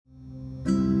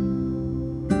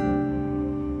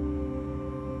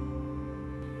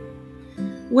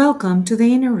Welcome to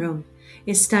the Inner Room,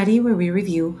 a study where we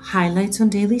review highlights on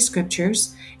daily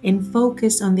scriptures and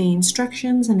focus on the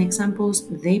instructions and examples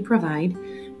they provide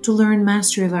to learn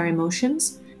mastery of our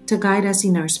emotions, to guide us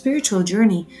in our spiritual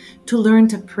journey, to learn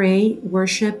to pray,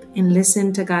 worship, and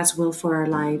listen to God's will for our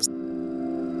lives.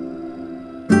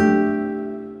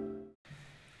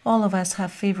 All of us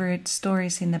have favorite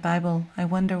stories in the Bible. I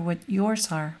wonder what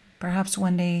yours are. Perhaps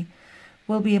one day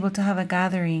we'll be able to have a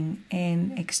gathering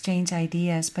and exchange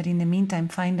ideas. But in the meantime,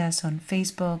 find us on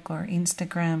Facebook or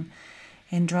Instagram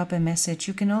and drop a message.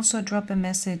 You can also drop a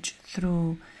message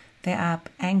through the app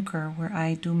Anchor, where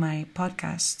I do my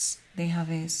podcasts. They have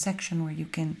a section where you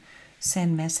can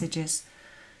send messages.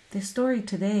 The story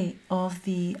today of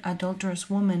the adulterous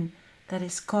woman that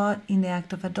is caught in the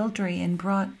act of adultery and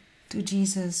brought to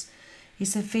Jesus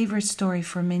is a favorite story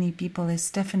for many people. It's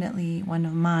definitely one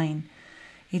of mine.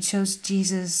 It shows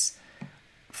Jesus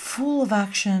full of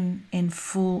action and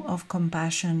full of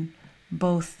compassion,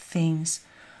 both things.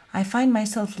 I find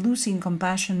myself losing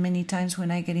compassion many times when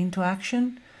I get into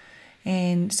action,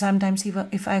 and sometimes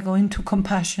if I go into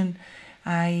compassion,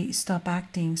 I stop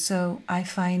acting. So I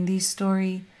find this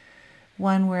story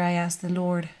one where I ask the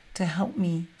Lord to help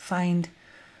me find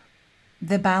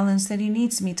the balance that He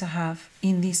needs me to have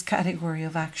in this category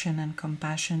of action and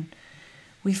compassion.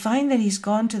 We find that He's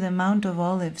gone to the Mount of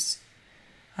Olives,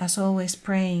 as always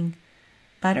praying,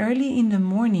 but early in the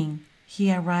morning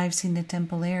He arrives in the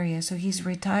temple area. So He's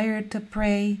retired to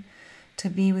pray, to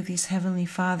be with His Heavenly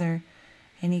Father,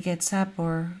 and He gets up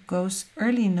or goes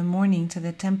early in the morning to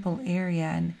the temple area,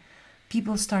 and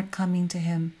people start coming to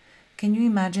Him. Can you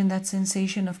imagine that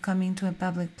sensation of coming to a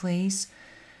public place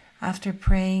after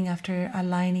praying, after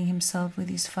aligning Himself with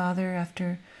His Father,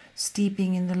 after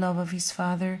steeping in the love of His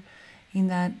Father, in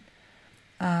that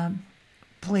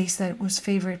place that was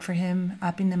favorite for Him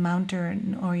up in the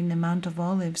mountain or in the Mount of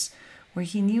Olives, where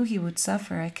He knew He would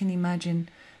suffer? I can imagine,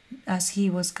 as He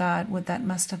was God, what that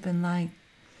must have been like,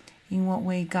 in what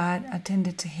way God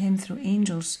attended to Him through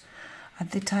angels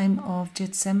at the time of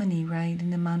Gethsemane, right,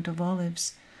 in the Mount of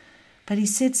Olives. But He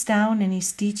sits down and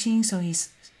He's teaching, so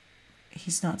He's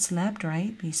not slept,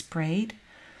 right? He's prayed.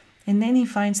 And then He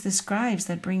finds the scribes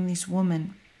that bring this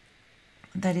woman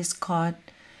that is caught,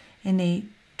 and they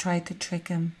try to trick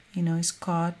Him. He's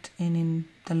caught, and in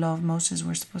the law of Moses,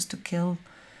 we're supposed to kill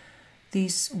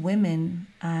these women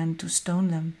and to stone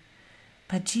them.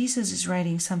 But Jesus is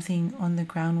writing something on the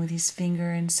ground with His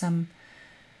finger, and some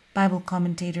Bible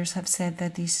commentators have said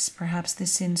that this is perhaps the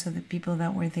sins of the people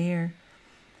that were there.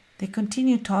 They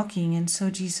continue talking, and so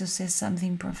Jesus says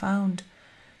something profound.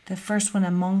 The first one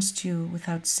amongst you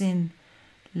without sin,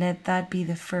 let that be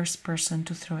the first person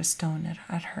to throw a stone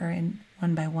at her. And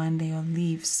one by one they all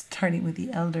leave, starting with the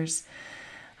elders.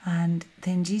 And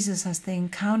then Jesus has the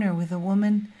encounter with a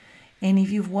woman. And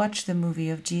if you've watched the movie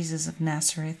of Jesus of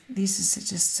Nazareth, this is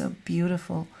just so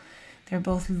beautiful. They're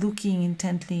both looking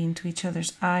intently into each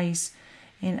other's eyes.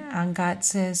 And God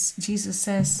says, Jesus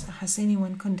says, has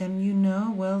anyone condemned you?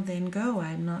 No? Well, then go.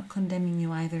 I'm not condemning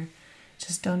you either.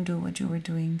 Just don't do what you were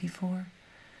doing before.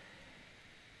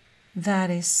 That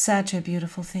is such a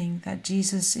beautiful thing, that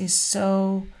Jesus is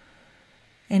so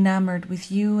enamored with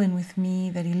you and with me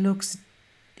that He looks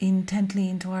intently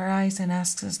into our eyes and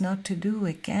asks us not to do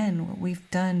again what we've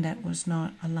done that was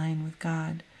not aligned with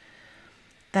God.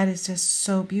 That is just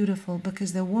so beautiful,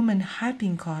 because the woman had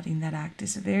been caught in that act.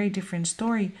 It's a very different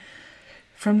story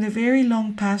from the very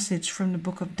long passage from the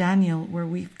book of Daniel, where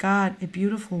we've got a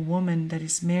beautiful woman that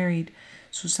is married,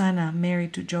 Susanna,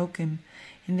 married to Joachim.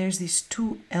 And there's these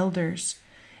two elders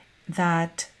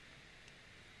that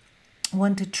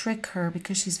want to trick her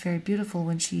because she's very beautiful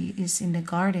when she is in the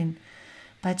garden.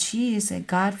 But she is a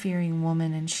God-fearing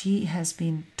woman, and she has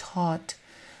been taught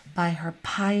by her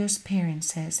pious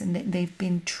parents, and they've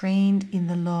been trained in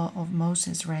the law of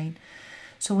Moses, right?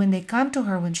 So when they come to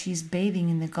her when she's bathing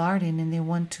in the garden and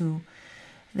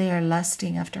they are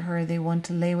lusting after her, they want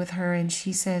to lay with her, and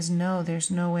she says, no,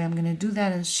 there's no way I'm going to do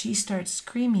that. And she starts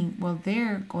screaming. Well,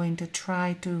 they're going to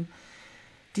try to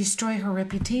destroy her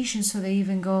reputation, so they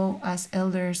even go as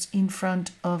elders in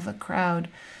front of a crowd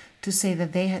to say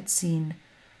that they had seen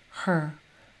her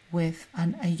with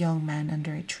a young man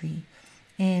under a tree.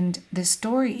 And the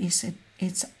story is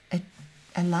it's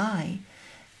a lie,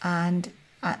 and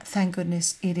thank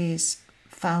goodness it is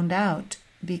found out,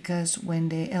 because when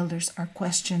the elders are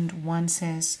questioned, one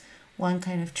says one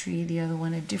kind of tree, the other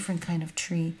one a different kind of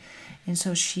tree. And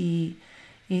so she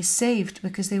is saved,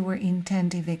 because they were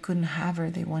intent, if they couldn't have her,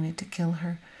 they wanted to kill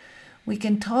her. We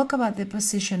can talk about the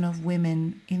position of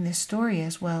women in the story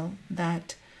as well,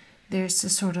 that there's a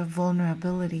sort of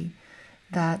vulnerability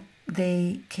that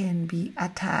they can be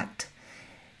attacked.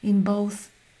 In both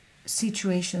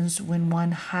situations, when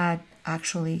one had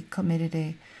actually committed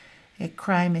a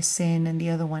crime, a sin, and the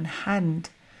other one hadn't,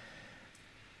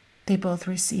 they both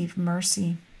receive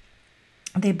mercy.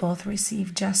 They both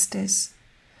receive justice.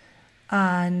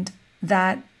 And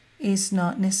that is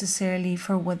not necessarily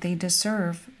for what they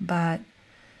deserve, but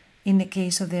in the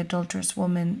case of the adulterous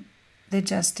woman, the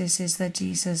justice is that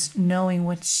Jesus, knowing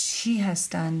what she has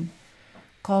done,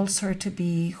 calls her to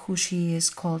be who she is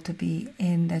called to be,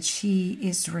 and that she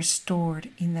is restored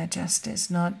in that justice,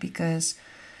 not because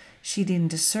she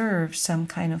didn't deserve some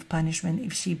kind of punishment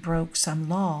if she broke some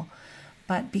law,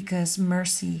 but because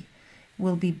mercy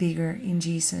will be bigger in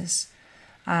Jesus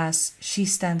as she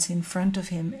stands in front of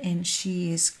him and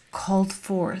she is called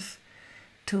forth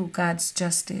to God's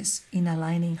justice in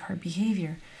aligning her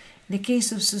behavior. In the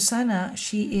case of Susanna,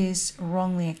 she is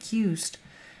wrongly accused,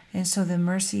 and so the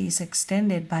mercy is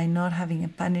extended by not having a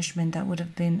punishment that would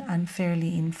have been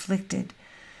unfairly inflicted.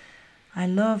 I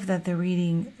love that the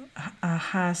reading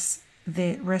has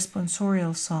the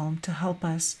responsorial psalm to help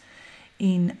us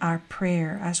in our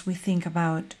prayer as we think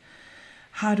about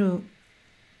how to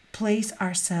place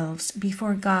ourselves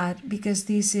before God, because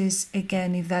this is,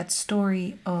 again, if that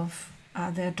story of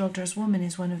the adulterous woman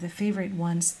is one of the favorite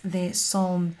ones, the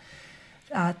Psalm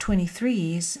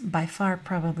 23 is by far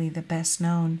probably the best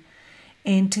known.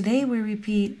 And today we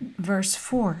repeat verse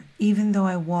 4, even though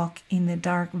I walk in the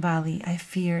dark valley, I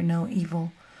fear no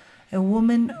evil. A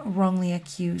woman wrongly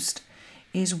accused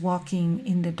is walking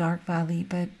in the dark valley,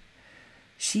 but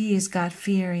she is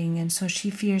God-fearing, and so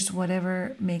she fears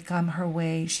whatever may come her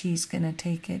way, she's going to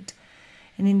take it.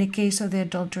 And in the case of the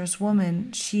adulterous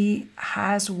woman, she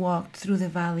has walked through the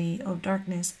valley of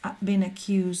darkness, been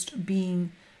accused,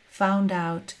 being found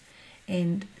out,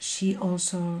 and she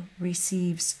also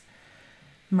receives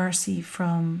mercy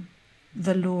from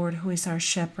the Lord, who is our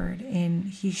shepherd, and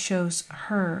he shows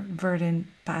her verdant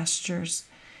pastures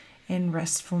and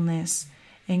restfulness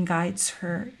and guides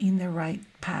her in the right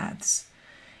paths.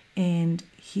 And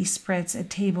he spreads a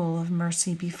table of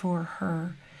mercy before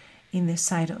her in the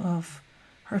sight of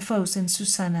her foes. And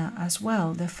Susanna as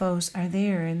well, the foes are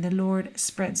there, and the Lord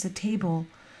spreads a table,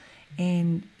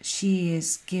 and she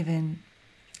is given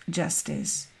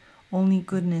justice. Only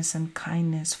goodness and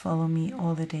kindness follow me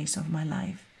all the days of my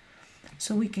life.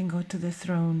 So we can go to the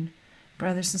throne,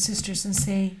 brothers and sisters, and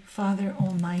say, Father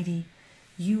Almighty,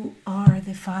 you are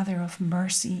the Father of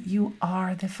mercy. You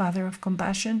are the Father of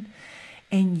compassion.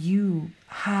 And you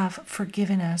have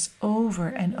forgiven us over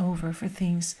and over for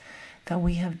things that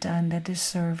we have done that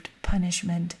deserved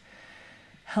punishment.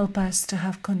 Help us to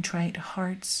have contrite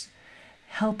hearts.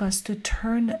 Help us to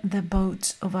turn the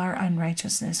boats of our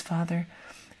unrighteousness, Father,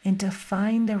 and to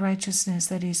find the righteousness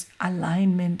that is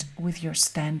alignment with your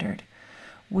standard,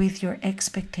 with your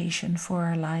expectation for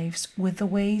our lives, with the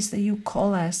ways that you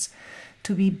call us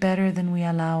to be better than we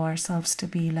allow ourselves to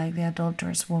be, like the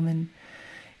adulterous woman.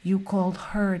 You called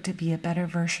her to be a better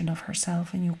version of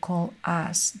herself, and you call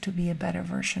us to be a better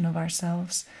version of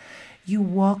ourselves. You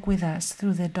walk with us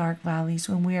through the dark valleys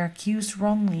when we are accused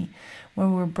wrongly,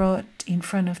 when we're brought in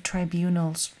front of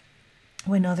tribunals,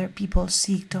 when other people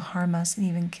seek to harm us and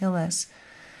even kill us.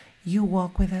 You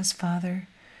walk with us, Father.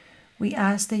 We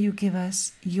ask that you give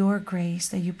us your grace,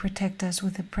 that you protect us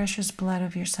with the precious blood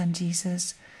of your Son,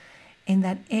 Jesus, and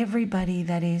that everybody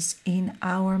that is in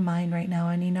our mind right now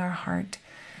and in our heart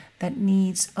that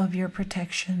needs of your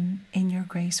protection and your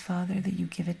grace, Father, that you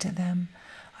give it to them,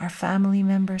 our family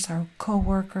members, our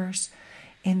co-workers,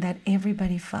 and that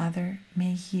everybody, Father,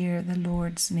 may hear the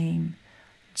Lord's name,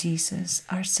 Jesus,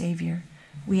 our Savior.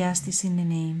 We ask this in the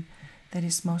name that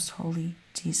is most holy,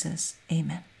 Jesus.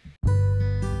 Amen.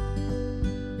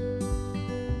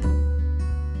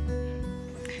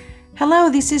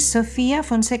 Hello, this is Sofia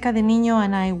Fonseca de Niño,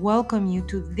 and I welcome you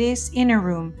to this Inner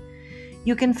Room.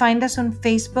 You can find us on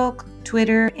Facebook,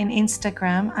 Twitter, and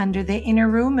Instagram under the Inner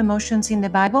Room, Emotions in the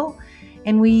Bible,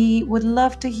 and we would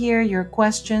love to hear your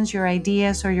questions, your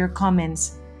ideas, or your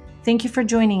comments. Thank you for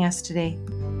joining us today.